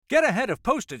Get ahead of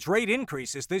postage rate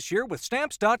increases this year with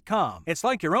Stamps.com. It's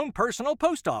like your own personal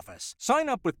post office. Sign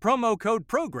up with promo code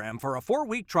PROGRAM for a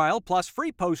 4-week trial plus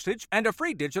free postage and a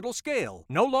free digital scale.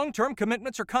 No long-term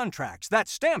commitments or contracts.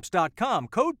 That's Stamps.com,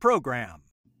 code PROGRAM.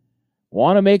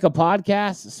 Want to make a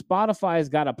podcast? Spotify's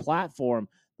got a platform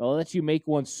that lets you make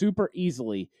one super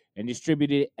easily and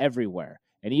distribute it everywhere,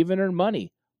 and even earn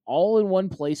money, all in one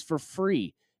place for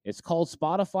free. It's called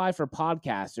Spotify for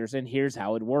Podcasters, and here's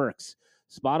how it works.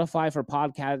 Spotify for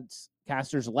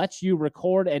Podcasters lets you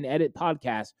record and edit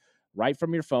podcasts right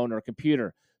from your phone or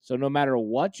computer. So no matter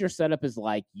what your setup is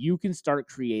like, you can start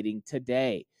creating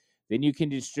today. Then you can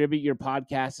distribute your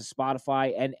podcast to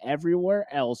Spotify and everywhere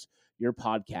else your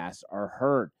podcasts are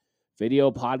heard. Video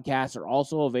podcasts are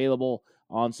also available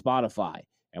on Spotify.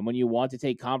 And when you want to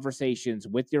take conversations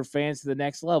with your fans to the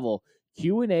next level,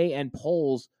 Q&A and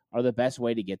polls are the best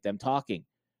way to get them talking.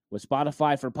 With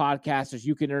Spotify for Podcasters,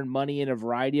 you can earn money in a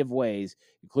variety of ways,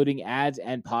 including ads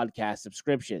and podcast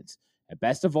subscriptions. And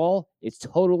best of all, it's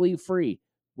totally free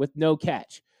with no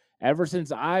catch. Ever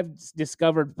since I've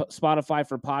discovered Spotify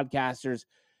for Podcasters,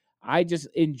 I just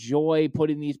enjoy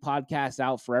putting these podcasts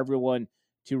out for everyone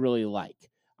to really like.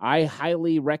 I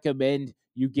highly recommend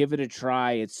you give it a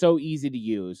try. It's so easy to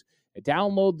use.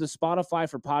 Download the Spotify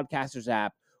for Podcasters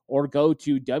app or go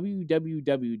to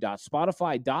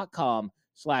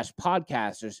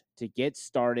www.spotify.com/podcasters to get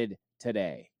started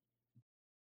today.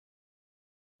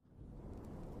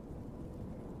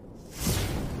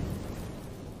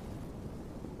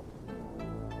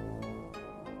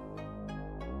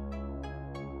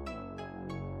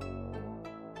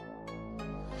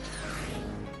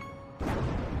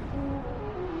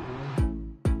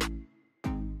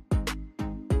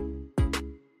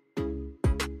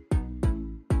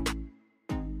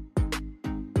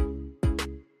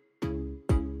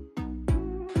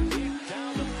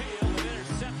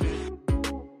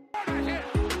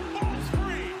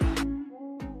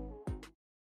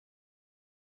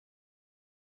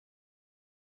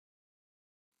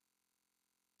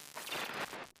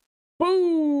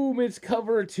 Boom! It's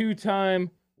cover 2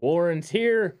 time. Warren's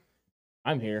here.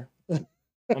 I'm here.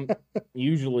 I'm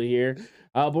usually here.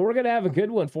 But we're going to have a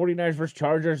good one. 49ers versus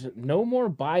Chargers. No more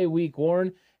bye week,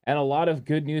 Warren. And a lot of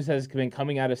good news has been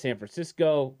coming out of San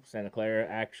Francisco. Santa Clara,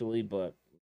 actually. But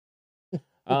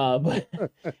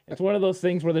it's one of those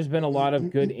things where there's been a lot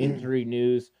of good injury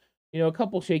news. You know, a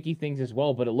couple shaky things as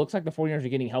well. But it looks like the 49ers are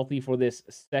getting healthy for this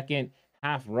second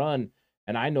half run.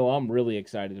 And I know I'm really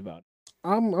excited about it.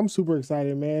 I'm super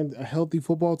excited, man. A healthy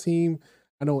football team.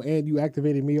 I know, Ed, you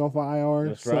activated me off of IR.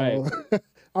 That's right.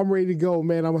 I'm ready to go,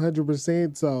 man. I'm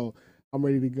 100%, so I'm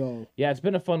ready to go. Yeah, it's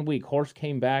been a fun week. Horst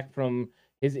came back from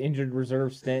his injured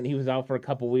reserve stint. He was out for a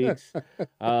couple weeks.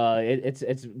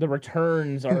 It's the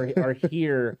returns are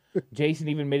here. Jason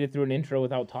even made it through an intro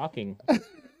without talking.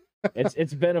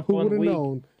 It's been a fun week.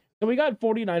 Known? So we got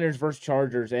 49ers versus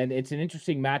Chargers, and it's an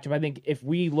interesting matchup. I think if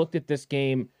we looked at this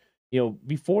game, you know,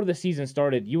 before the season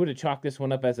started, you would have chalked this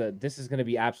one up as this is going to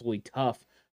be absolutely tough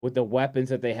with the weapons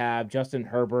that they have. Justin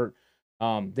Herbert,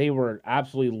 they were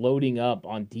absolutely loading up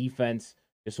on defense.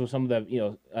 Just with some of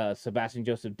the, Sebastian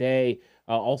Joseph Day,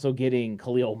 also getting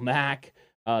Khalil Mack,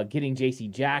 getting J.C.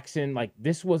 Jackson. Like,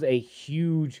 this was a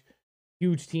huge,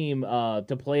 huge team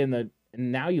to play in and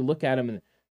now you look at them and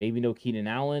maybe no Keenan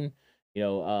Allen.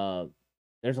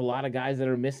 There's a lot of guys that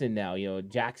are missing now.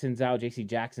 Jackson's out, J.C.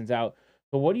 Jackson's out.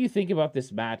 So what do you think about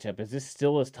this matchup? Is this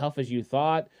still as tough as you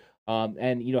thought?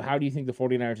 And how do you think the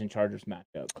 49ers and Chargers match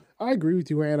up? I agree with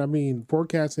you, Ann. I mean,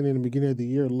 forecasting in the beginning of the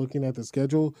year, looking at the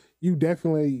schedule, you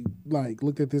definitely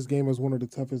looked at this game as one of the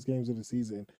toughest games of the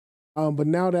season. But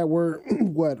now that we're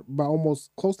by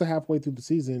almost close to halfway through the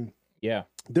season, yeah,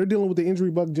 they're dealing with the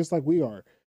injury bug just like we are.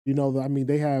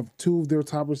 They have 2 of their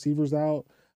top receivers out.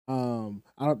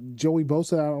 Joey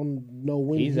Bosa, I don't know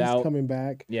when he's coming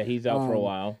back. Yeah, he's out for a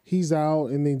while. He's out,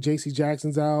 and then J.C.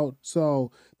 Jackson's out.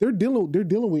 So they're dealing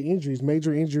with injuries,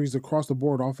 major injuries across the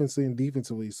board, offensively and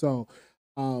defensively. So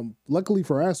luckily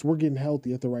for us, we're getting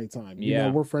healthy at the right time.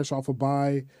 We're fresh off a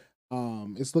bye.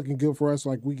 It's looking good for us.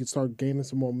 Like, we could start gaining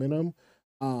some momentum.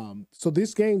 So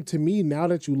this game, to me, now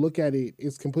that you look at it,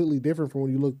 it's completely different from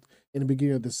when you looked in the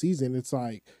beginning of the season. It's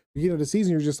like, beginning of the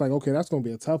season, you're just like, okay, that's going to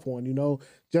be a tough one.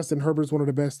 Justin Herbert's one of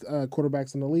the best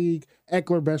quarterbacks in the league,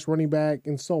 Eckler, best running back,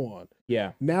 and so on.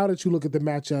 Yeah. Now that you look at the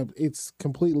matchup, it's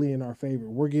completely in our favor.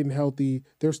 We're getting healthy.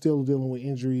 They're still dealing with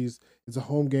injuries. It's a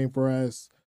home game for us.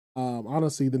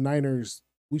 Honestly, the Niners,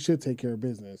 we should take care of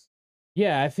business.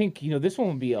 Yeah, I think, this one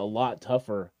would be a lot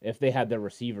tougher if they had their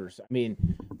receivers. I mean,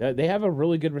 they have a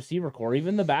really good receiver core.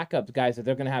 Even the backup guys that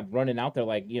they're going to have running out there,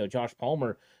 like, Josh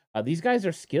Palmer, these guys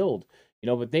are skilled.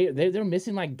 But they're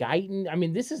missing like Guyton. I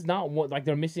mean, this is not what like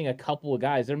they're missing a couple of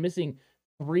guys. They're missing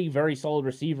 3 very solid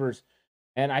receivers.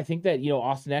 And I think that,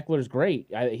 Austin Eckler's great.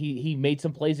 He made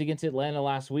some plays against Atlanta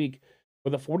last week,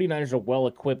 but the 49ers are well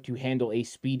equipped to handle a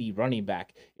speedy running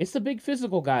back. It's the big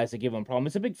physical guys that give them problem.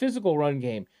 It's a big physical run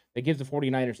game that gives the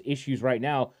 49ers issues right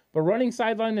now. But running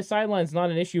sideline to sideline is not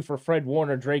an issue for Fred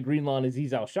Warner, Dre Greenlaw, and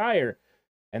Azeez Al-Shire.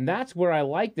 And that's where I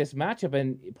like this matchup.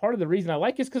 And part of the reason I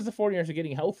like it is because the 49ers are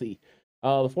getting healthy.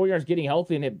 The 49ers getting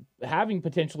healthy and having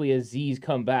potentially Azeez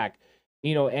come back,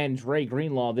 and Dre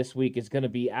Greenlaw this week is going to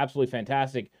be absolutely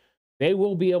fantastic. They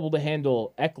will be able to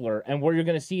handle Eckler. And where you're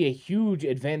going to see a huge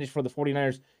advantage for the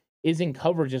 49ers is in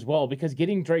coverage as well, because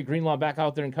getting Dre Greenlaw back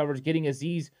out there in coverage, getting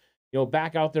Azeez,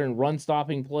 back out there and run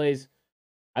stopping plays,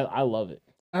 I love it.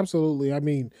 Absolutely. I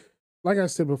mean, like I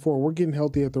said before, we're getting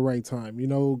healthy at the right time.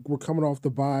 We're coming off the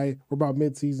bye. We're about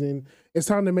midseason. It's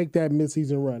time to make that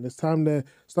midseason run. It's time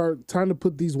to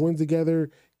put these wins together,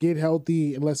 get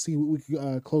healthy, and let's see what we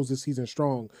can close the season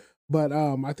strong. But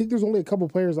I think there's only a couple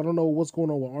players. I don't know what's going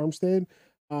on with Armstead.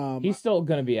 He's still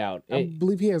going to be out. I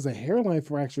believe he has a hairline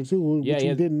fracture too, which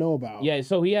we didn't know about. Yeah,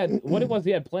 so he had he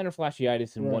had plantar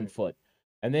fasciitis in one foot.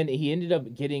 And then he ended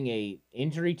up getting a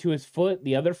injury to his foot,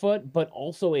 the other foot, but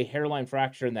also a hairline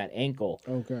fracture in that ankle.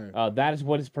 Okay. That is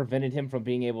what has prevented him from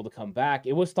being able to come back.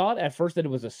 It was thought at first that it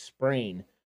was a sprain.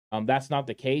 That's not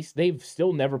the case. They've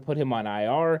still never put him on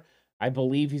IR. I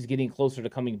believe he's getting closer to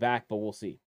coming back, but we'll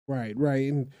see. Right.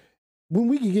 And when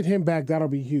we can get him back, that'll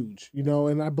be huge,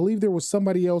 And I believe there was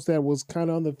somebody else that was kind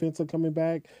of on the fence of coming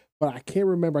back, but I can't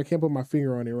remember. I can't put my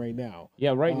finger on it right now.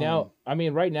 Yeah, right now,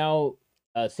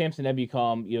 Samson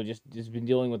Ebukam, just been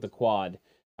dealing with the quad.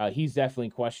 He's definitely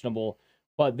questionable,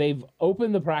 but they've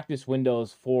opened the practice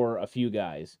windows for a few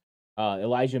guys.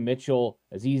 Elijah Mitchell,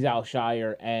 Azeez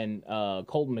Al-Shire, and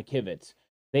Colton McKivitz.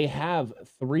 They have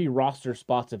 3 roster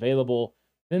spots available.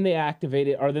 Then they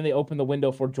open the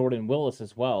window for Jordan Willis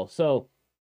as well. So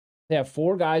they have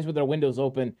 4 guys with their windows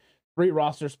open, 3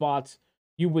 roster spots.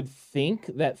 You would think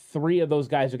that 3 of those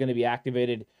guys are going to be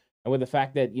activated. And with the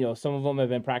fact that, some of them have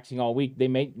been practicing all week, they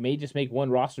may just make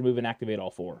one roster move and activate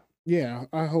all 4. Yeah,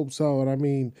 I hope so. And I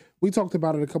mean, we talked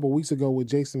about it a couple of weeks ago with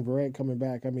Jason Verrett coming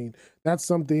back. I mean, that's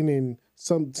something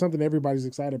something everybody's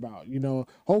excited about.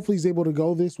 Hopefully he's able to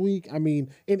go this week. I mean,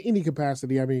 in any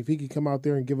capacity. I mean, if he could come out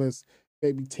there and give us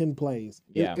maybe 10 plays,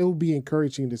 it will be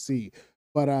encouraging to see.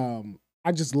 But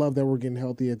I just love that we're getting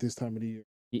healthy at this time of the year.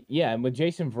 Yeah, and with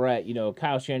Jason Verrett,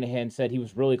 Kyle Shanahan said he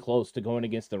was really close to going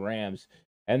against the Rams.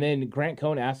 And then Grant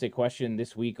Cohn asked a question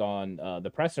this week on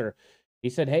the presser. He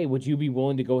said, hey, would you be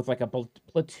willing to go with like a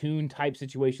platoon type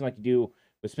situation like you do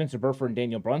with Spencer Burford and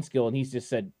Daniel Brunskill? And he's just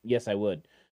said, yes, I would.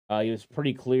 He was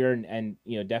pretty clear and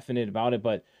definite about it.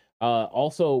 But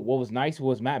also what was nice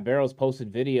was Matt Barrows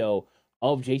posted video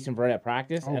of Jason Verrett at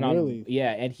practice. Oh, really?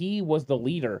 And he was the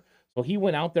leader. So he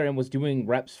went out there and was doing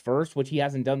reps first, which he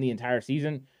hasn't done the entire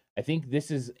season. I think this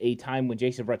is a time when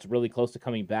Jason Verrett's really close to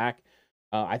coming back.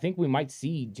 I think we might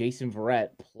see Jason Verrett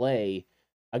play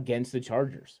against the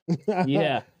Chargers.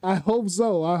 Yeah. I hope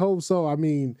so. I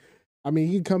mean,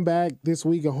 he can come back this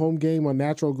week, a home game on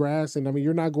natural grass. And I mean,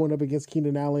 you're not going up against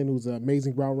Keenan Allen, who's an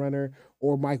amazing route runner,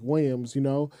 or Mike Williams,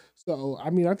 So, I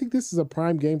mean, I think this is a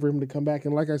prime game for him to come back.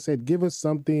 And like I said, give us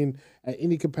something at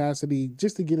any capacity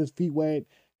just to get his feet wet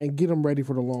and get him ready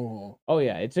for the long haul. Oh,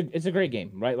 yeah. It's a great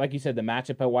game, right? Like you said, the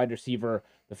matchup at wide receiver,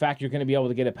 the fact you're going to be able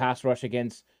to get a pass rush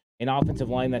against an offensive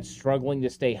line that's struggling to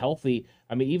stay healthy.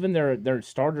 I mean, even their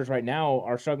starters right now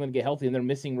are struggling to get healthy, and they're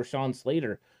missing Rashawn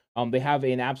Slater. They have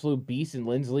an absolute beast in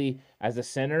Lindsley as a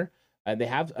center. They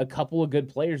have a couple of good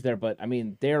players there, but, I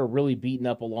mean, they're really beaten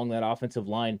up along that offensive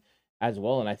line as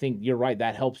well, and I think you're right.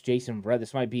 That helps Jason Verrett.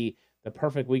 This might be the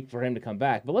perfect week for him to come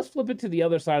back. But let's flip it to the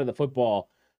other side of the football,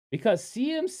 because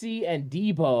CMC and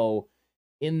Deebo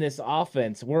in this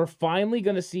offense, we're finally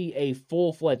going to see a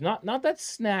full-fledged, not that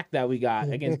snack that we got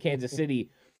against Kansas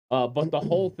City, but the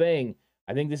whole thing.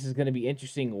 I think this is going to be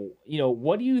interesting.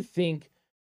 What do you think,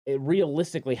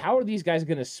 realistically, how are these guys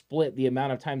going to split the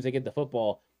amount of times they get the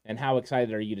football, and how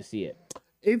excited are you to see it?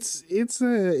 It's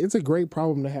a great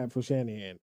problem to have for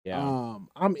Shanahan. Yeah.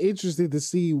 I'm interested to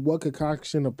see what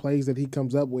concoction of plays that he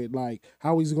comes up with, like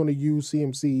how he's going to use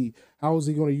CMC, how is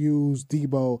he going to use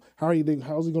Deebo, how is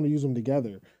he going to use them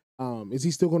together? Is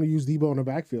he still going to use Deebo in the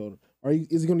backfield, or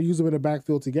is he going to use them in the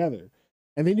backfield together?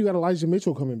 And then you got Elijah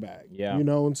Mitchell coming back,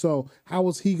 and so how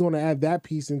is he going to add that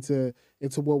piece into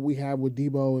what we have with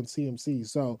Deebo and CMC?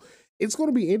 So it's going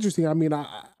to be interesting. I mean,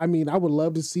 I would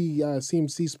love to see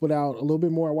CMC split out a little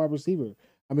bit more at wide receiver.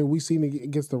 I mean, we've seen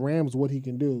against the Rams what he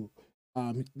can do.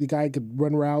 The guy could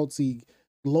run routes. He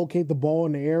locate the ball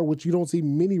in the air, which you don't see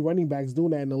many running backs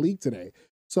doing that in the league today.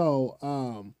 So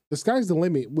the sky's the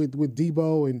limit with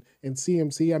Deebo and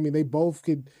CMC. I mean, they both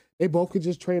could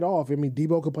just trade off. I mean,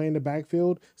 Deebo could play in the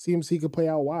backfield, CMC could play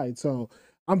out wide. So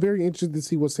I'm very interested to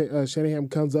see what Shanahan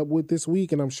comes up with this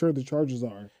week, and I'm sure the Chargers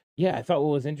are. Yeah, I thought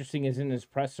what was interesting is in his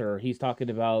presser, he's talking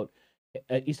about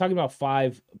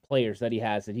 5 players that he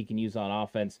has that he can use on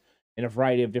offense in a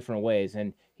variety of different ways.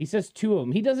 And he says 2 of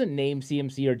them, he doesn't name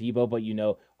CMC or Deebo, but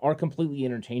are completely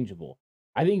interchangeable.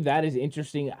 I think that is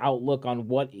interesting outlook on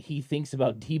what he thinks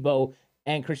about Deebo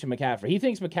and Christian McCaffrey. He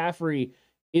thinks McCaffrey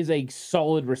is a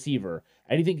solid receiver,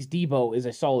 and he thinks Deebo is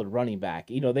a solid running back.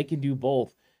 They can do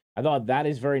both. I thought that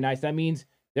is very nice. That means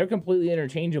they're completely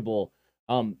interchangeable.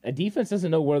 A defense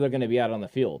doesn't know where they're going to be out on the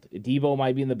field. Deebo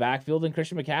might be in the backfield and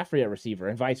Christian McCaffrey at receiver,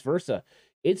 and vice versa.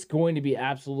 It's going to be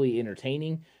absolutely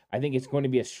entertaining. I think it's going to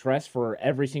be a stress for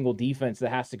every single defense that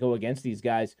has to go against these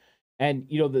guys. And,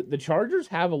 the Chargers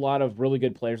have a lot of really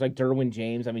good players like Derwin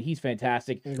James. I mean, he's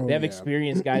fantastic. They have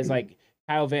experienced guys like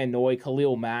Kyle Van Noy,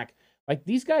 Khalil Mack. Like,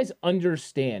 these guys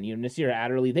understand, Nasir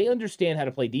Adderley, they understand how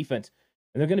to play defense,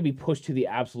 and they're going to be pushed to the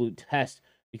absolute test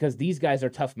because these guys are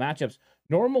tough matchups.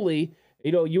 Normally,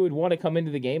 you would want to come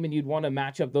into the game and you'd want to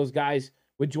match up those guys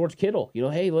with George Kittle.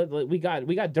 Hey, we got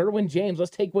Derwin James. Let's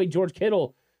take away George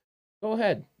Kittle. Go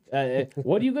ahead.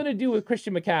 What are you going to do with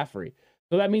Christian McCaffrey?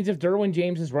 So that means if Derwin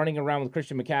James is running around with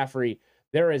Christian McCaffrey,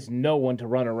 there is no one to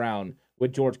run around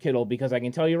with George Kittle, because I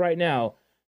can tell you right now,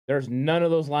 there's none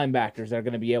of those linebackers that are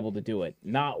going to be able to do it.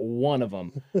 Not one of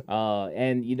them.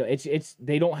 And it's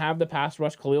they don't have the pass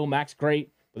rush. Khalil Mack's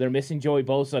great, but they're missing Joey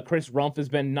Bosa. Chris Rumph has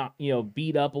been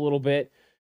beat up a little bit.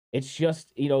 It's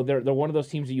just they're one of those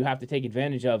teams that you have to take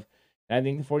advantage of. And I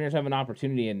think the 49ers have an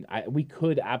opportunity, and we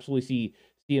could absolutely see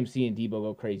CMC and Deebo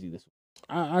go crazy this week.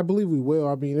 I believe we will.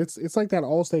 I mean, it's like that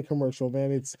Allstate commercial,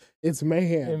 man. It's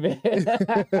mayhem.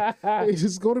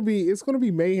 It's gonna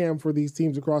be mayhem for these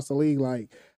teams across the league.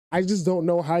 Like, I just don't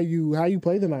know how you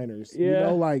play the Niners. Yeah.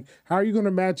 Like, how are you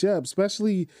gonna match up?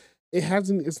 Especially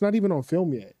it's not even on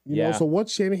film yet. You know, so what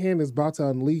Shanahan is about to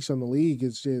unleash on the league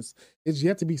it's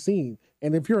yet to be seen.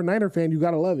 And if you're a Niner fan, you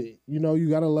gotta love it. You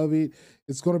gotta love it.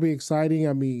 It's gonna be exciting.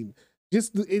 I mean,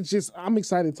 I'm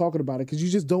excited talking about it because you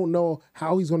just don't know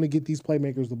how he's going to get these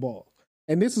playmakers the ball.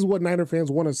 And this is what Niner fans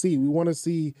want to see. We want to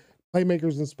see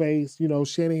playmakers in space,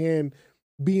 Shanahan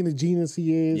being the genius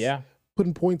he is,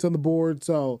 putting points on the board.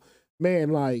 So,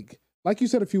 man, like you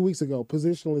said a few weeks ago,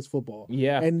 positionless football.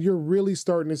 Yeah. And you're really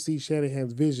starting to see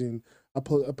Shanahan's vision, a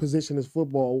positionless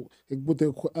football with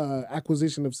the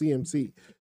acquisition of CMC.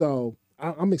 So,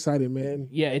 I'm excited, man.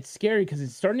 Yeah, it's scary because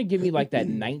it's starting to give me like that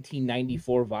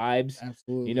 1994 vibes.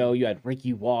 Absolutely. You had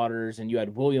Ricky Waters and you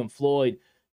had William Floyd,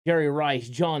 Jerry Rice,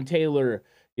 John Taylor,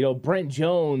 Brent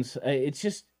Jones. It's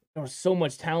just, there was so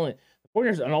much talent. The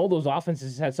 49ers and all those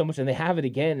offenses had so much, and they have it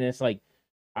again. And it's like,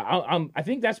 I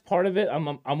think that's part of it.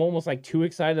 I'm almost like too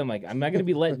excited. I'm like, I'm not going to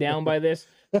be let down by this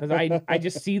because I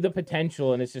just see the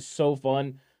potential, and it's just so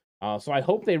fun. So I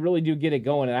hope they really do get it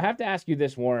going. And I have to ask you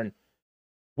this, Warren.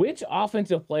 Which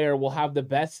offensive player will have the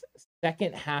best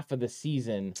second half of the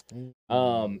season?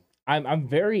 I'm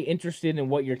very interested in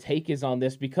what your take is on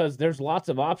this because there's lots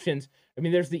of options. I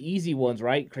mean, there's the easy ones,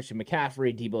 right? Christian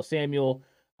McCaffrey, Deebo Samuel.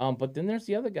 But then there's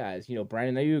the other guys,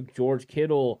 Brandon Ayuk, George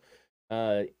Kittle,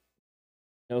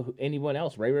 anyone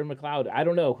else, Ray McLeod. I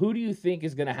don't know. Who do you think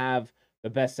is going to have the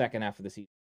best second half of the season?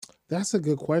 That's a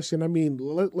good question. I mean,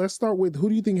 let's start with who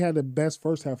do you think had the best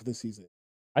first half of the season?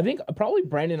 I think probably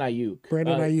Brandon Ayuk.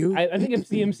 Ayuk? I think if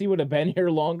CMC would have been here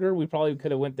longer, we probably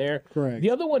could have went there. Correct. The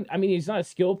other one, I mean, he's not a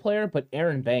skill player, but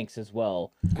Aaron Banks as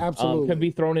well. Absolutely. Could be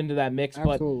thrown into that mix.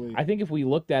 Absolutely. But I think if we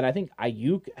looked at it, I think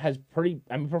Ayuk has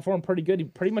performed pretty good. He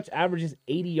pretty much averages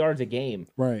 80 yards a game.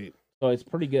 Right. So it's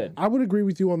pretty good. I would agree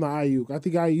with you on the Ayuk. I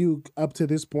think Ayuk, up to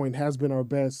this point, has been our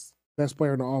best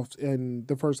player in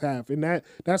the first half. And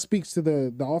that speaks to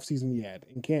the offseason he had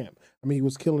in camp. I mean, he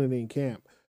was killing it in camp.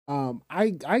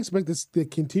 I expect this to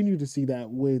continue to see that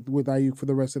with Ayuk for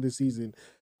the rest of the season.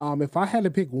 If I had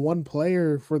to pick one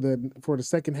player for the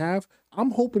second half,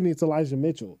 I'm hoping it's Elijah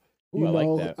Mitchell. Ooh, I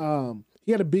like that.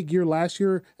 He had a big year last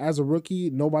year as a rookie.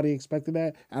 Nobody expected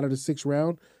that out of the 6th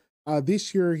round.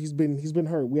 This year he's been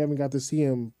hurt. We haven't got to see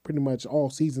him pretty much all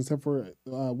season except for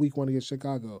week 1 against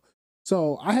Chicago.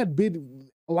 So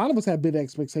a lot of us had big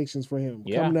expectations for him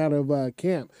coming out of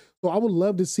camp. So I would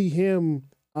love to see him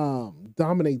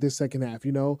dominate this second half.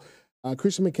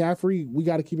 Christian McCaffrey, we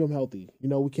got to keep him healthy.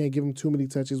 We can't give him too many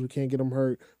touches. We can't get him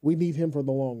hurt. We need him for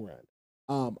the long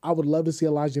run. I would love to see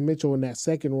Elijah Mitchell in that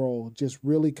second role just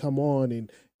really come on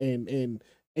and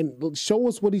and show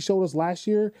us what he showed us last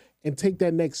year and take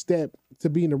that next step to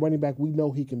being the running back we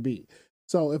know he can be.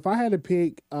 So if I had to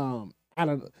pick out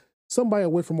of somebody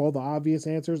away from all the obvious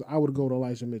answers, I would go to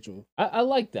Elijah Mitchell. I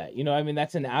like that.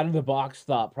 That's an out-of-the-box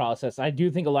thought process. I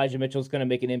do think Elijah Mitchell is going to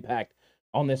make an impact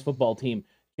on this football team.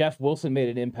 Jeff Wilson made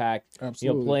an impact,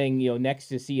 Absolutely. Playing, next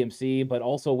to CMC, but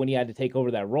also when he had to take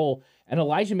over that role. And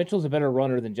Elijah Mitchell's a better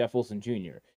runner than Jeff Wilson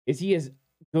Jr. Is he as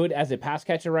good as a pass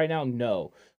catcher right now?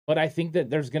 No. But I think that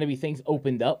there's going to be things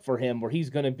opened up for him where he's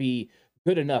going to be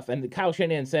good enough. And Kyle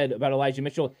Shanahan said about Elijah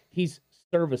Mitchell, he's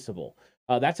serviceable.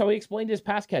 That's how he explained his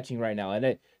pass catching right now.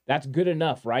 And that's good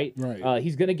enough, right? Right.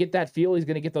 He's going to get that feel. He's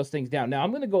going to get those things down. Now,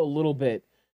 I'm going to go a little bit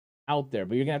out there,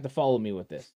 but you're going to have to follow me with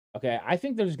this. Okay, I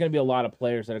think there's going to be a lot of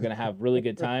players that are going to have really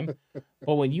good time.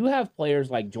 But when you have players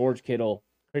like George Kittle,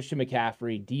 Christian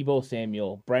McCaffrey, Deebo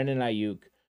Samuel, Brandon Ayuk,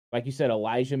 like you said,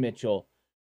 Elijah Mitchell,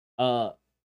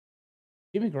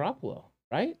 Jimmy Garoppolo,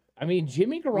 right? I mean,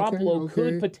 Jimmy Garoppolo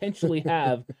could potentially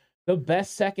have the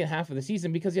best second half of the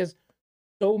season because he has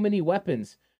so many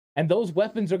weapons. And those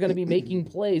weapons are going to be making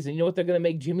plays. And you know what they're going to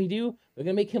make Jimmy do? They're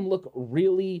going to make him look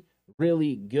really,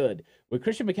 really good. When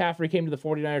Christian McCaffrey came to the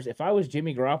 49ers, if I was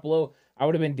Jimmy Garoppolo, I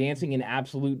would have been dancing an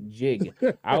absolute jig.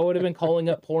 I would have been calling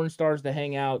up porn stars to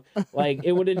hang out. Like,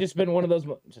 it would have just been one of those.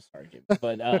 Just sorry, Jimmy.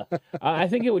 But I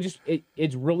think it would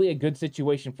it's really a good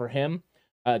situation for him.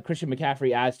 Christian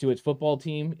McCaffrey adds to his football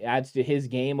team, adds to his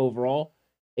game overall.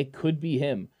 It could be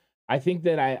him. I think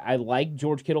that I like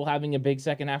George Kittle having a big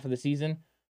second half of the season,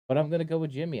 but I'm going to go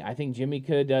with Jimmy. I think Jimmy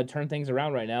could turn things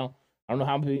around right now. I don't know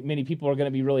how many people are going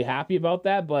to be really happy about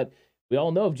that, but we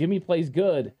all know if Jimmy plays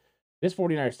good, this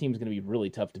 49ers team is going to be really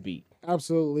tough to beat.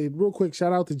 Absolutely. Real quick,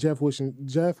 shout out to Jeff Wilson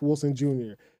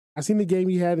Jr. I seen the game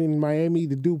he had in Miami.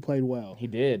 The dude played well. He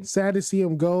did. Sad to see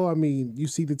him go. I mean, you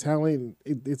see the talent.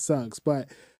 It sucks. But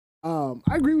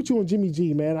I agree with you on Jimmy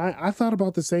G, man. I thought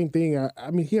about the same thing.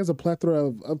 I mean, he has a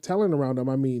plethora of talent around him.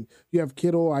 I mean, you have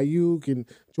Kittle, Ayuk, and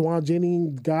Juwan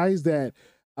Jennings, guys that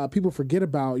people forget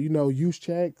about,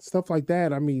 Juszczyk, stuff like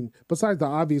that. I mean, besides the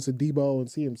obvious of Deebo and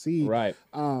CMC. Right.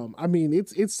 I mean,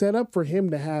 it's set up for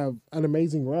him to have an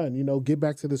amazing run, get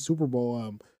back to the Super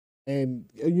Bowl and,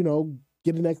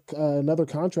 get another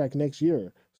contract next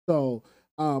year. So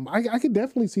I could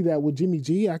definitely see that with Jimmy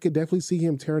G. I could definitely see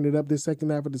him tearing it up this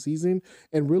second half of the season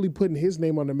and really putting his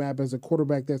name on the map as a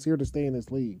quarterback that's here to stay in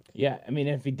this league. Yeah, I mean,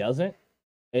 if he doesn't,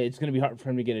 it's going to be hard for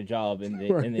him to get a job in the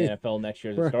NFL next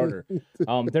year as a starter.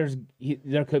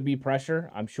 There could be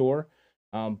pressure, I'm sure.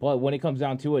 But when it comes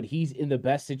down to it, he's in the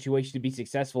best situation to be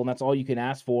successful, and that's all you can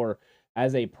ask for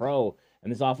as a pro.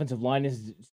 And this offensive line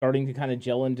is starting to kind of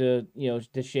gel into,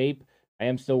 to shape. I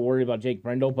am still worried about Jake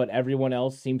Brendel, but everyone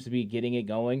else seems to be getting it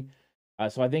going.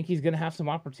 So I think he's going to have some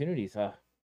opportunities. I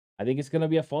think it's going to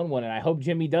be a fun one, and I hope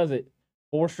Jimmy does it.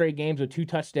 4 straight games with 2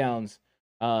 touchdowns,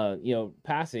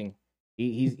 passing.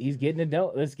 He's getting it done.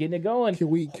 Let's get it going. Can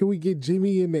we get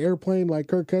Jimmy in the airplane like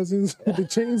Kirk Cousins with the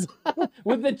chains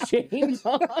with the chains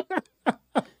on?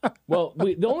 Well,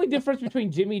 the only difference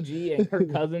between Jimmy G and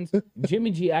Kirk Cousins,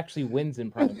 Jimmy G actually wins in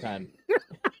prime time.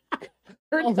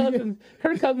 Kirk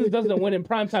Cousins doesn't win in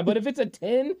prime time, but if it's a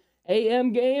 10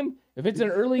 a.m. game, if it's an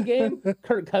early game,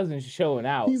 Kirk Cousins is showing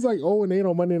out. He's like 0-8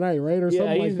 on Monday night, right? Or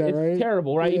something like that, right? It's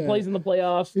terrible, right? Yeah. He plays in the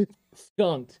playoffs,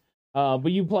 skunked. But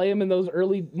you play him in those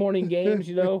early morning games,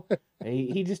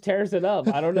 he just tears it up.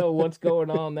 I don't know what's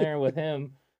going on there with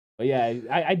him. But yeah,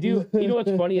 I do. You know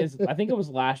what's funny is I think it was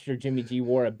last year Jimmy G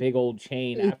wore a big old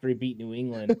chain after he beat New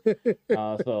England.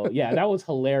 So yeah, that was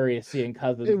hilarious seeing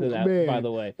Cousins do that, man, by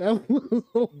the way.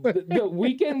 The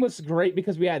weekend was great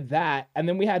because we had that, and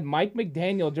then we had Mike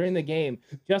McDaniel during the game.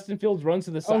 Justin Fields runs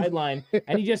to the sideline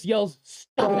and he just yells,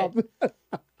 "Stop it."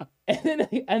 And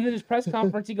then his press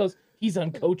conference, he goes, "He's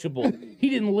uncoachable.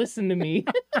 He didn't listen to me."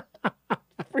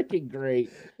 Freaking great.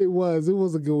 It was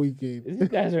a good weekend. These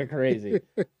guys are crazy.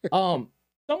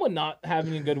 Someone not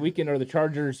having a good weekend are the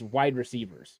Chargers wide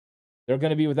receivers. They're going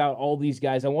to be without all these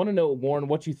guys. I want to know, Warren,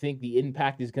 what you think the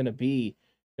impact is going to be,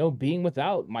 being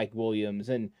without Mike Williams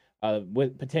and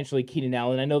with potentially Keenan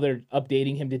Allen. I know they're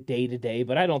updating him to day,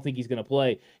 but I don't think he's going to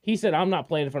play. He said, "I'm not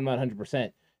playing if I'm not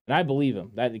 100%. And I believe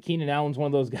him. That Keenan Allen's one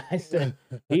of those guys that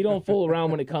he don't fool around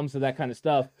when it comes to that kind of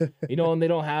stuff. And they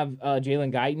don't have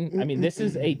Jalen Guyton. I mean, this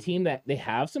is a team that they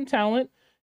have some talent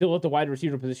still at the wide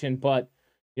receiver position, but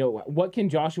what can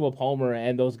Joshua Palmer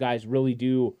and those guys really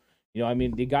do?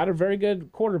 They got a very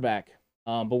good quarterback.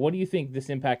 But what do you think this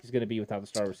impact is going to be without the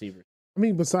star receivers? I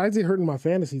mean, besides it hurting my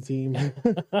fantasy team,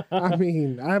 I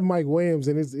mean, I have Mike Williams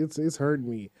and it's hurting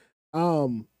me.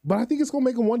 But I think it's gonna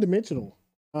make them one-dimensional.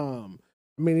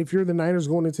 I mean, if you're the Niners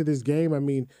going into this game, I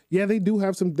mean, yeah, they do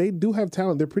have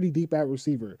talent. They're pretty deep at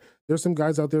receiver. There's some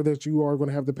guys out there that you are going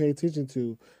to have to pay attention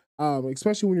to,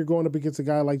 especially when you're going up against a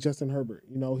guy like Justin Herbert.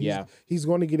 You know, he's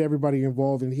going to get everybody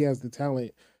involved, and he has the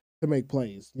talent to make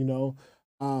plays. You know,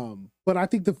 but I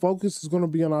think the focus is going to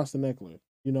be on Austin Eckler.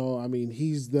 You know, I mean,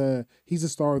 he's the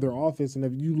star of their offense, and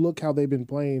if you look how they've been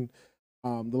playing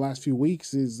the last few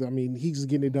weeks, he's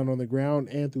getting it done on the ground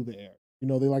and through the air. You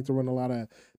know, they like to run a lot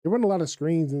of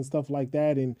screens and stuff like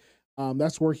that, and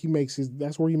that's where he makes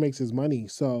his money.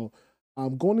 So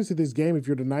going into this game, if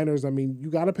you're the Niners, I mean,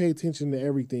 you got to pay attention to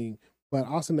everything. But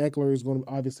Austin Eckler is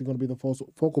obviously going to be the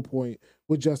focal point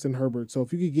with Justin Herbert. So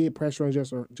if you could get pressure on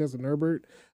Justin Herbert,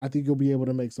 I think you'll be able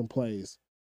to make some plays.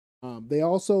 They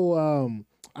also,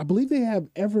 I believe they have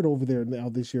Everett over there now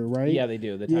this year, right? Yeah, they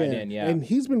do. The tight end, yeah. And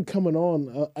he's been coming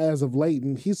on as of late,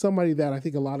 and he's somebody that I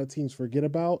think a lot of teams forget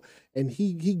about. And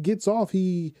he gets off.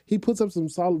 He puts up some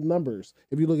solid numbers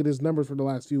if you look at his numbers for the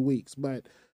last few weeks. But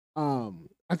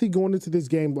I think going into this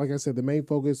game, like I said, the main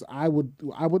focus I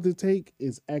would take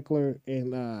is Eckler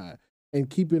and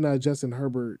keeping Justin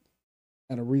Herbert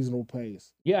at a reasonable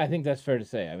pace. Yeah, I think that's fair to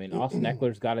say. I mean, Austin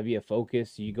Eckler's got to be a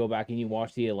focus. You go back and you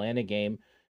watch the Atlanta game.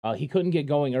 He couldn't get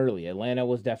going early. Atlanta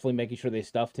was definitely making sure they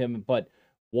stuffed him. But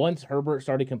once Herbert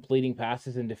started completing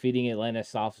passes and defeating Atlanta's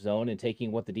soft zone and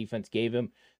taking what the defense gave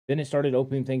him, then it started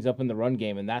opening things up in the run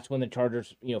game. And that's when the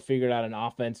Chargers, figured out an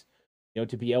offense,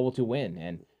 to be able to win.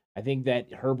 And I think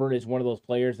that Herbert is one of those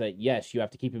players that, yes, you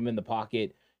have to keep him in the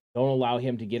pocket. Don't allow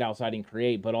him to get outside and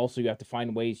create, but also you have to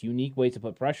find unique ways to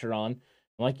put pressure on.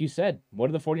 Like you said, what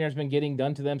have the 49ers been getting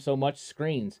done to them so much?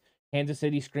 Screens. Kansas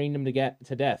City screened them to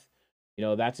death.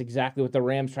 That's exactly what the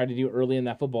Rams tried to do early in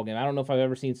that football game. I don't know if I've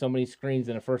ever seen so many screens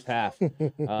in the first half.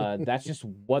 That's just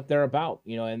what they're about,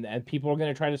 and people are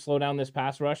going to try to slow down this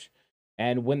pass rush.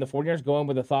 And when the 49ers go in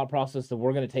with the thought process that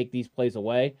we're going to take these plays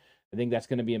away, I think that's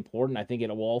going to be important. I think it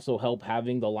will also help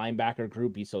having the linebacker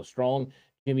group be so strong.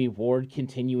 Jimmy Ward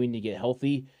continuing to get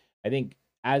healthy. I think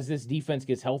as this defense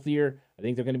gets healthier, I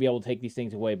think they're going to be able to take these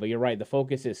things away. But you're right. The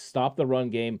focus is stop the run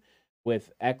game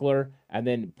with Eckler and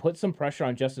then put some pressure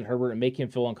on Justin Herbert and make him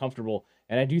feel uncomfortable.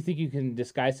 And I do think you can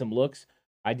disguise some looks.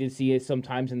 I did see it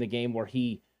sometimes in the game where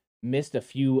he missed a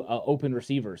few open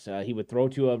receivers. He would throw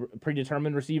to a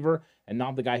predetermined receiver and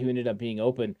not the guy who ended up being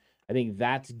open. I think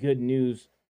that's good news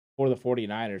for the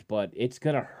 49ers, but it's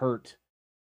going to hurt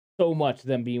so much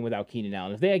them being without Keenan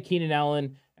Allen. If they had Keenan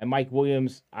Allen and Mike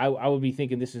Williams, I would be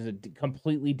thinking this is a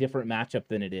completely different matchup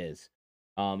than it is.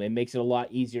 It makes it a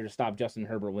lot easier to stop Justin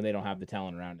Herbert when they don't have the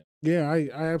talent around him. Yeah, I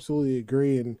absolutely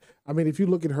agree. And I mean, if you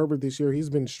look at Herbert this year, he's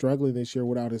been struggling this year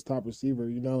without his top receiver.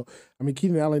 I mean,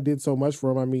 Keenan Allen did so much for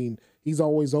him. I mean, he's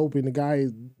always open. The guy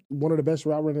is one of the best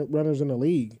route runners in the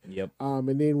league. Yep.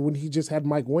 And then when he just had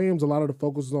Mike Williams, a lot of the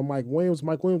focus was on Mike Williams.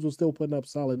 Mike Williams was still putting up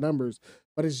solid numbers,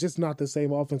 but it's just not the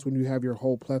same offense when you have your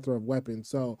whole plethora of weapons.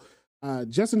 So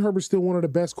Justin Herbert's still one of the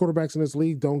best quarterbacks in this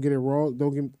league. Don't get it wrong.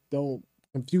 Don't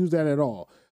confuse that at all.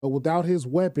 But without his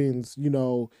weapons,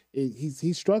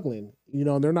 he's struggling,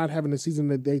 and they're not having the season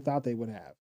that they thought they would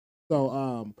have.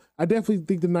 So I definitely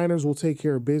think the Niners will take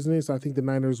care of business. I think the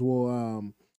Niners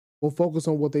will focus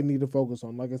on what they need to focus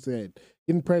on. Like I said,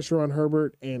 getting pressure on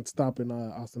Herbert and stopping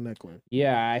Austin Eckler.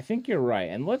 Yeah, I think you're right.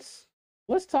 And let's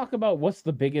talk about what's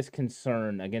the biggest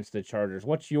concern against the Chargers.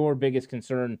 What's your biggest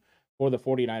concern for the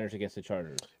 49ers against the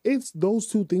Chargers? It's those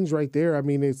two things right there. I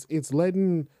mean, it's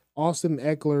letting Austin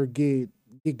Eckler get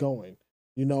going.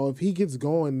 If he gets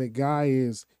going, the guy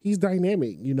he's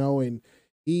dynamic, and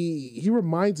he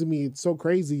reminds me, it's so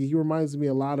crazy. He reminds me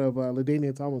a lot of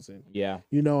LaDainian Tomlinson. Yeah.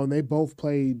 And they both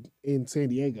played in San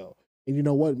Diego. And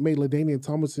what made LaDainian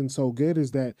Tomlinson so good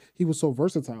is that he was so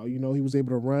versatile. He was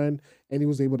able to run and he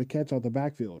was able to catch out the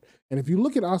backfield. And if you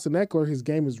look at Austin Eckler, his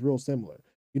game is real similar.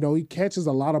 He catches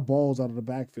a lot of balls out of the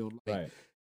backfield. Right.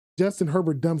 Justin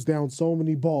Herbert dumps down so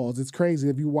many balls. It's crazy.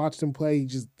 If you watch him play,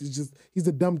 he's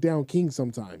a dump down king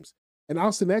sometimes. And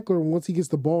Austin Eckler, once he gets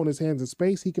the ball in his hands in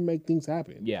space, he can make things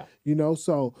happen. Yeah.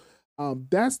 So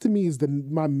that's to me is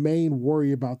my main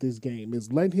worry about this game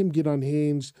is letting him get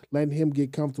unhinged, letting him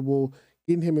get comfortable,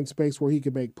 getting him in space where he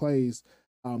can make plays.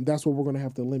 That's what we're going to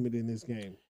have to limit in this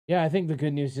game. Yeah, I think the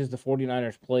good news is the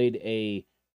 49ers played a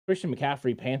Christian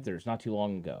McCaffrey Panthers not too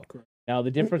long ago. Correct. Now,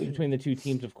 the difference between the two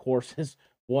teams, of course, is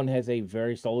one has a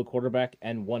very solid quarterback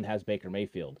and one has Baker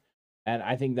Mayfield. And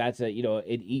I think that's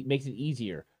it makes it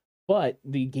easier. But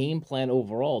the game plan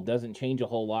overall doesn't change a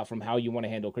whole lot from how you want to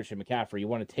handle Christian McCaffrey. You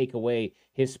want to take away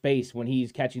his space when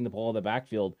he's catching the ball in the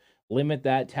backfield. Limit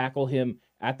that, tackle him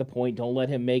at the point. Don't let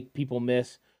him make people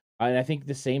miss. And I think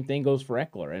the same thing goes for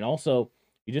Eckler. And also,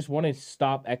 You just want to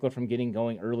stop Eckler from getting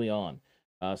going early on.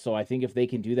 So I think if they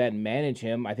can do that and manage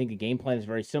him, I think the game plan is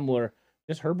very similar.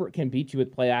 Just Herbert can beat you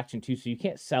with play action too, so you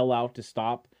can't sell out to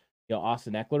stop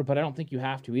Austin Eckler, but I don't think you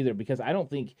have to either because I don't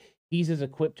think he's as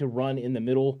equipped to run in the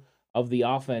middle of the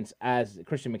offense as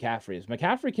Christian McCaffrey is.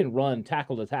 McCaffrey can run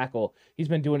tackle to tackle. He's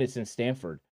been doing it since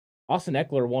Stanford. Austin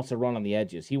Eckler wants to run on the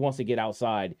edges. He wants to get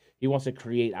outside. He wants to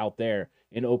create out there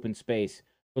in open space.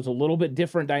 So it's a little bit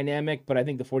different dynamic, but I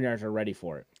think the 49ers are ready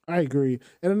for it. I agree.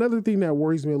 And another thing that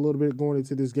worries me a little bit going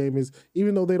into this game is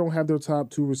even though they don't have their top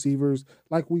two receivers,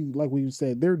 like we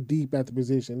said, they're deep at the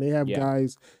position. They have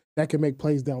guys that can make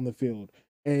plays down the field.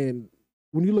 And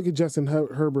when you look at Justin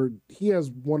Herbert, he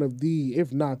has one of the,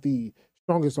 if not the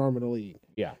strongest arm in the league.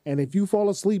 Yeah. And if you fall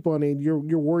asleep on it, you're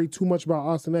worried too much about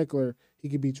Austin Eckler, he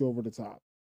could beat you over the top.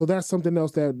 So that's something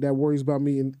else that worries about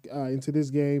me into this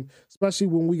game, especially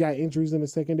when we got injuries in the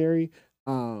secondary.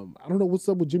 I don't know what's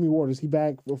up with Jimmy Ward. Is he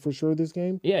back for sure this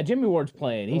game? Yeah, Jimmy Ward's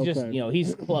playing. He's just,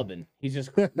 he's clubbing. He's just,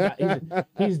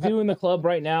 he's doing the club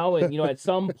right now. And, at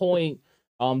some point,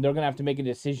 they're going to have to make a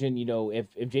decision,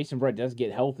 if Jason Verrett does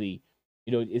get healthy,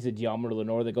 is it Deommodore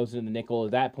Lenoir that goes into the nickel?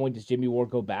 At that point, does Jimmy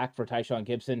Ward go back for Tyshawn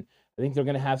Gibson? I think they're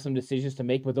going to have some decisions to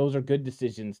make, but those are good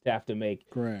decisions to have to make.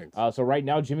 Correct. So right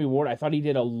now, Jimmy Ward, I thought he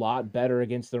did a lot better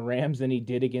against the Rams than he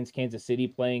did against Kansas City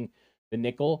playing the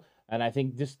nickel. And I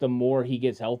think just the more he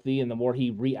gets healthy and the more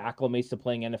he reacclimates to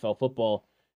playing NFL football,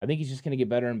 I think he's just going to get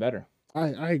better and better.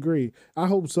 I agree. I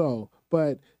hope so.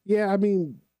 But, yeah, I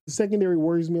mean, the secondary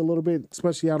worries me a little bit,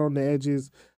 especially out on the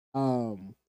edges.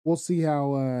 We'll see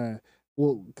how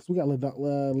because we got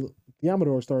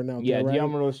Deommodore starting out there, right?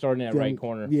 Deommodore starting at right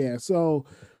corner. Yeah, so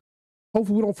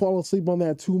hopefully we don't fall asleep on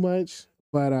that too much.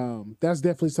 But that's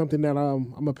definitely something that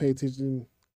I'm going to pay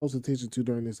close attention to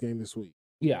during this game this week.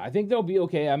 Yeah, I think they'll be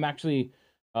okay. I'm actually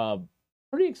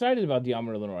pretty excited about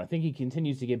Deommodore Lenoir. I think he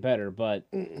continues to get better, but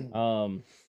we'll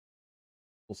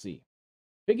see.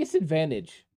 Biggest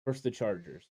advantage versus the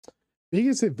Chargers?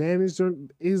 Biggest advantage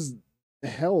is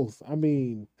health. I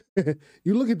mean,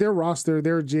 you look at their roster,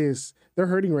 they're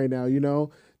hurting right now,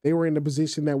 They were in the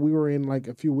position that we were in like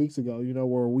a few weeks ago,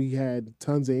 where we had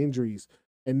tons of injuries.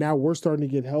 And now we're starting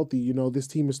to get healthy. This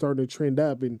team is starting to trend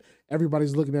up, and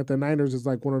everybody's looking at the Niners as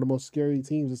like one of the most scary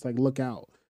teams. It's like, look out.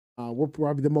 We're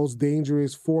probably the most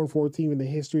dangerous 4-4 team in the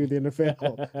history of the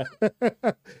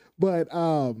NFL. But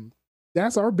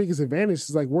that's our biggest advantage.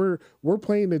 It's like we're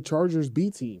playing the Chargers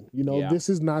B team. This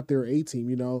is not their A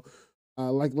team.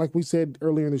 Like we said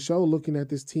earlier in the show, looking at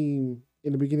this team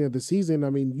in the beginning of the season,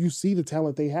 I mean, you see the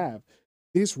talent they have.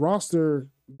 This roster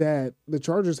that the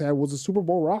Chargers had was a Super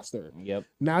Bowl roster. Yep.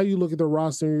 Now you look at the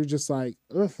roster and you're just like,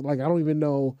 ugh, like I don't even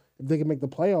know if they can make the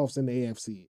playoffs in the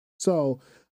AFC. So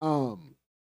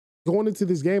going into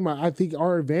this game, I think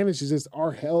our advantage is just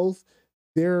our health,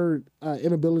 their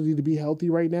inability to be healthy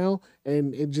right now,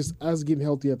 and just us getting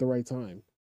healthy at the right time.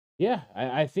 Yeah,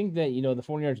 I think that, the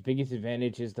 49ers' biggest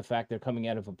advantage is the fact they're coming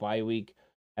out of a bye week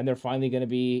and they're finally going to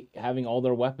be having all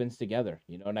their weapons together,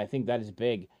 and I think that is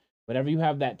big. Whenever you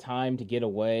have that time to get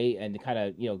away and to kind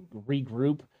of,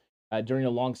 regroup during a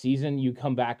long season, you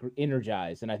come back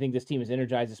energized. And I think this team is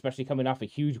energized, especially coming off a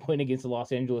huge win against the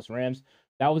Los Angeles Rams.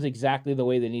 That was exactly the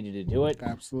way they neaded to do it.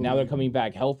 Absolutely. Now they're coming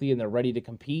back healthy and they're ready to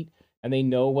compete, and they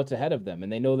know what's ahead of them.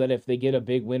 And they know that if they get a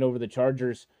big win over the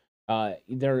Chargers,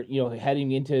 they're,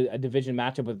 heading into a division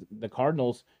matchup with the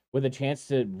Cardinals with a chance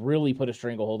to really put a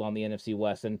stranglehold on the NFC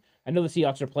West. And I know the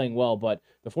Seahawks are playing well, but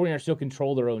the 49ers still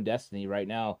control their own destiny right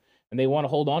now. And they want to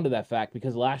hold on to that fact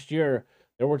because last year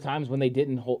there were times when they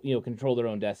didn't control their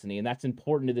own destiny, and that's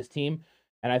important to this team.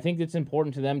 And I think it's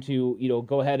important to them to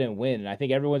go ahead and win. And I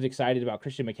think everyone's excited about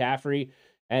Christian McCaffrey,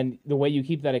 and the way you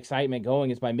keep that excitement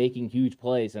going is by making huge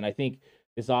plays. And I think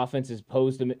this offense is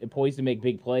poised to make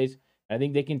big plays. And I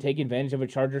think they can take advantage of a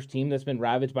Chargers team that's been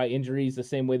ravaged by injuries the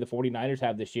same way the 49ers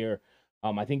have this year.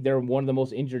 I think they're one of the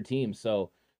most injured teams.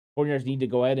 So 49ers need to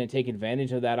go ahead and take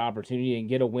advantage of that opportunity and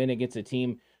get a win against a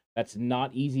team that's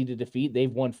not easy to defeat.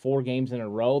 They've won 4 games in a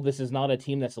row. This is not a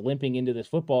team that's limping into this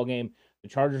football game. The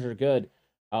Chargers are good,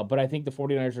 but I think the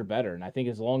 49ers are better. And I think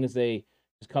as long as they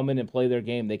just come in and play their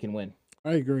game, they can win.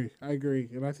 I agree.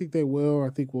 And I think they will. I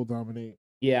think we'll dominate.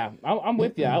 Yeah, I'm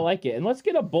with you. I like it. And let's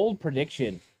get a bold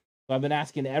prediction. So I've been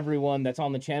asking everyone that's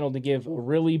on the channel to give a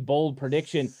really bold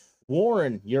prediction.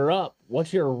 Warren, you're up.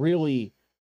 What's your really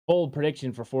bold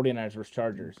prediction for 49ers versus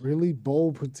Chargers? Really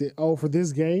bold for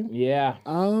this game? Yeah.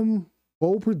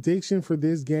 Bold prediction for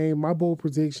this game. My bold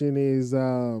prediction is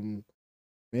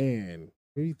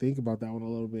maybe think about that one a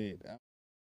little bit.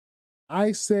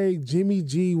 I say Jimmy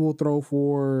G will throw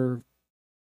for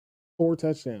 4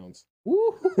 touchdowns.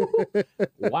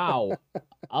 Wow.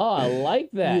 Oh, I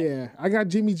like that. Yeah, I got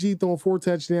Jimmy G throwing 4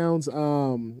 touchdowns.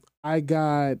 I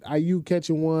got IU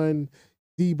catching 1,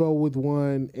 Deebo with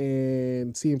 1,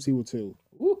 and CMC with 2.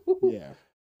 Yeah.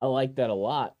 I like that a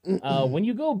lot. When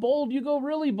you go bold, you go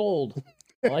really bold.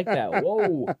 I like that.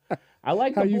 Whoa. I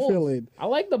like the How bolds. You feeling? I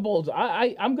like the bolds.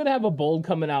 I'm gonna have a bold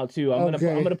coming out too. I'm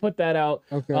gonna put that out.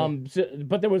 Okay.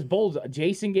 But there was bolds.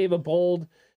 Jason gave a bold.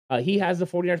 He has the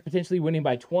 49ers potentially winning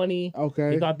by 20.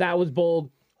 Okay. He thought that was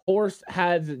bold. Horse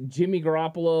has Jimmy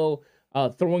Garoppolo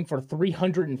throwing for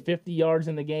 350 yards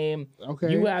in the game.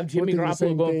 Okay. You have Jimmy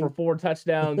Garoppolo going for 4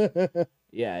 touchdowns.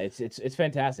 Yeah, it's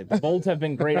fantastic. The bolds have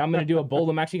been great. I'm going to do a bold.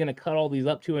 I'm actually going to cut all these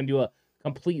up too and do a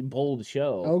complete bold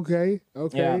show. Okay.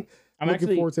 Yeah, I'm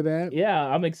looking forward to that. Yeah,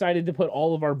 I'm excited to put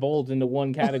all of our bolds into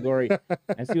one category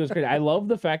and see what's great. I love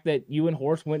the fact that you and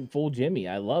Horse went full Jimmy.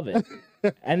 I love it.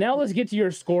 And now let's get to your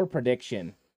score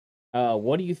prediction.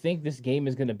 What do you think this game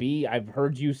is going to be? I've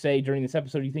heard you say during this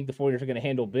episode you think the 49ers are going to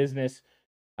handle business.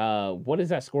 What is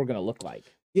that score going to look like?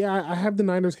 Yeah, I have the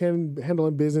Niners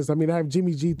handling business. I mean, I have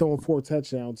Jimmy G throwing 4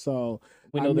 touchdowns, so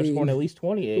we know they're scoring at least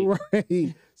 28.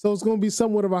 Right. So it's going to be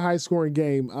somewhat of a high-scoring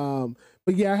game.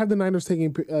 But yeah, I have the Niners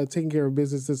taking care of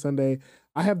business this Sunday.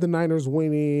 I have the Niners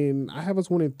winning. I have us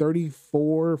winning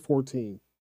 34-14.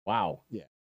 Wow. Yeah.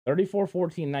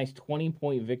 34-14, nice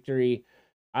 20-point victory.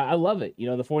 I love it. You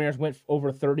know, the 49ers went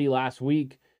over 30 last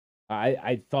week.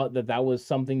 I thought that was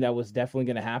something that was definitely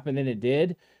going to happen, and it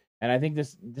did. And I think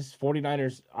this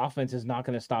 49ers offense is not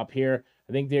going to stop here.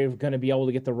 I think they're going to be able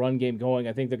to get the run game going.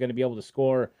 I think they're going to be able to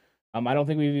score. I don't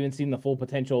think we've even seen the full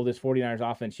potential of this 49ers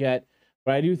offense yet,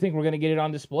 but I do think we're going to get it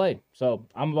on display. So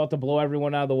I'm about to blow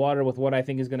everyone out of the water with what I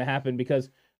think is going to happen,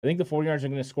 because I think the 49ers are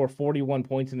going to score 41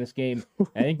 points in this game.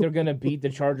 I think they're going to beat the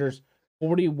Chargers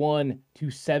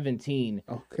 41-17.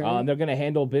 Okay. They're going to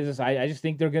handle business. I just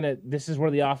think this is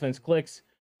where the offense clicks.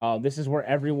 This is where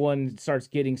everyone starts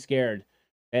getting scared.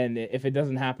 And if it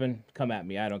doesn't happen, come at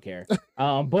me. I don't care.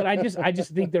 But I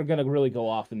just think they're going to really go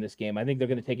off in this game. I think they're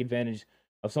going to take advantage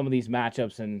of some of these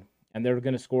matchups, and they're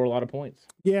going to score a lot of points.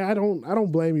 Yeah, I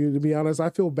don't blame you, to be honest.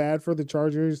 I feel bad for the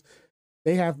Chargers.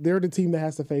 They're the team that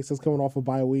has to face us coming off a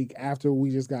bye week after we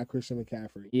just got Christian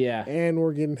McCaffrey. Yeah. And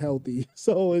we're getting healthy.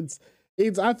 So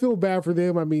I feel bad for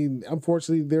them. I mean,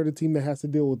 unfortunately, they're the team that has to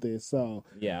deal with this. So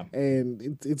yeah,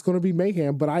 and it's going to be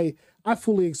mayhem. But I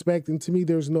fully expect, and to me,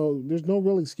 there's no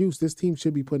real excuse. This team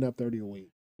should be putting up 30 a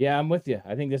week. Yeah, I'm with you.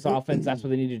 I think this offense, that's what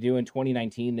they need to do. In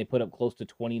 2019, they put up close to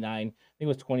 29. I think it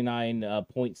was 29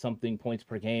 point something points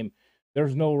per game.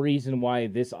 There's no reason why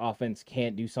this offense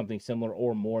can't do something similar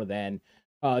or more than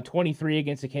 23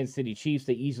 against the Kansas City Chiefs.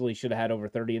 They easily should have had over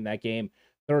 30 in that game.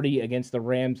 30 against the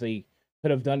Rams. They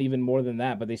could have done even more than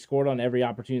that, but they scored on every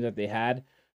opportunity that they had.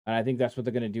 And I think that's what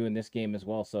they're going to do in this game as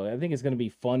well. So I think it's going to be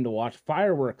fun to watch.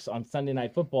 Fireworks on Sunday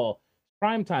Night Football.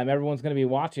 Prime time. Everyone's going to be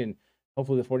watching.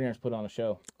 Hopefully the 49ers put on a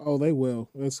show. Oh, they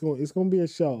will. It's going to be a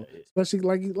show. Especially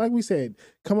like we said,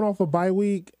 coming off a bye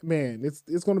week, man,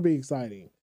 it's going to be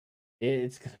exciting.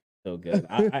 It's going to be so good.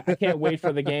 I can't wait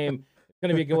for the game. It's going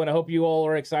to be a good one. I hope you all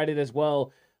are excited as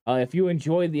well. If you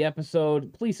enjoyed the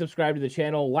episode, please subscribe to the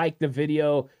channel, like the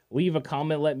video, leave a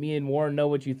comment. Let me and Warren know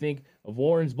what you think of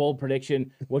Warren's bold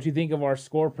prediction, what you think of our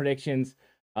score predictions.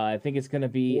 I think it's going to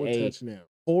be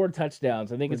 4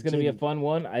 touchdowns. I think it's going to be a fun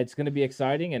one. It's going to be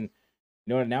exciting. And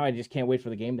you know what? Now I just can't wait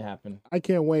for the game to happen. I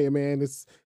can't wait, man.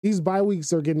 These bye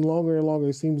weeks are getting longer and longer,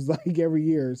 it seems like, every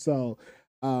year. So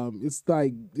it's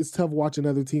tough watching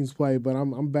other teams play, but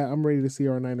I'm ready to see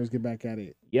our Niners get back at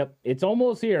it. Yep, it's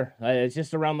almost here. It's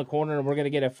just around the corner, and we're gonna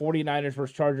get a 49ers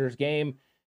versus Chargers game.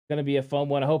 It's gonna be a fun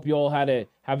one. I hope you all have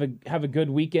a good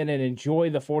weekend and enjoy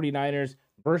the 49ers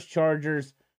versus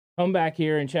Chargers. Come back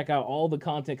here and check out all the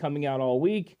content coming out all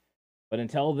week. But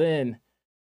until then,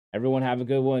 everyone have a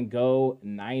good one. Go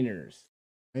Niners.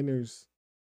 Niners.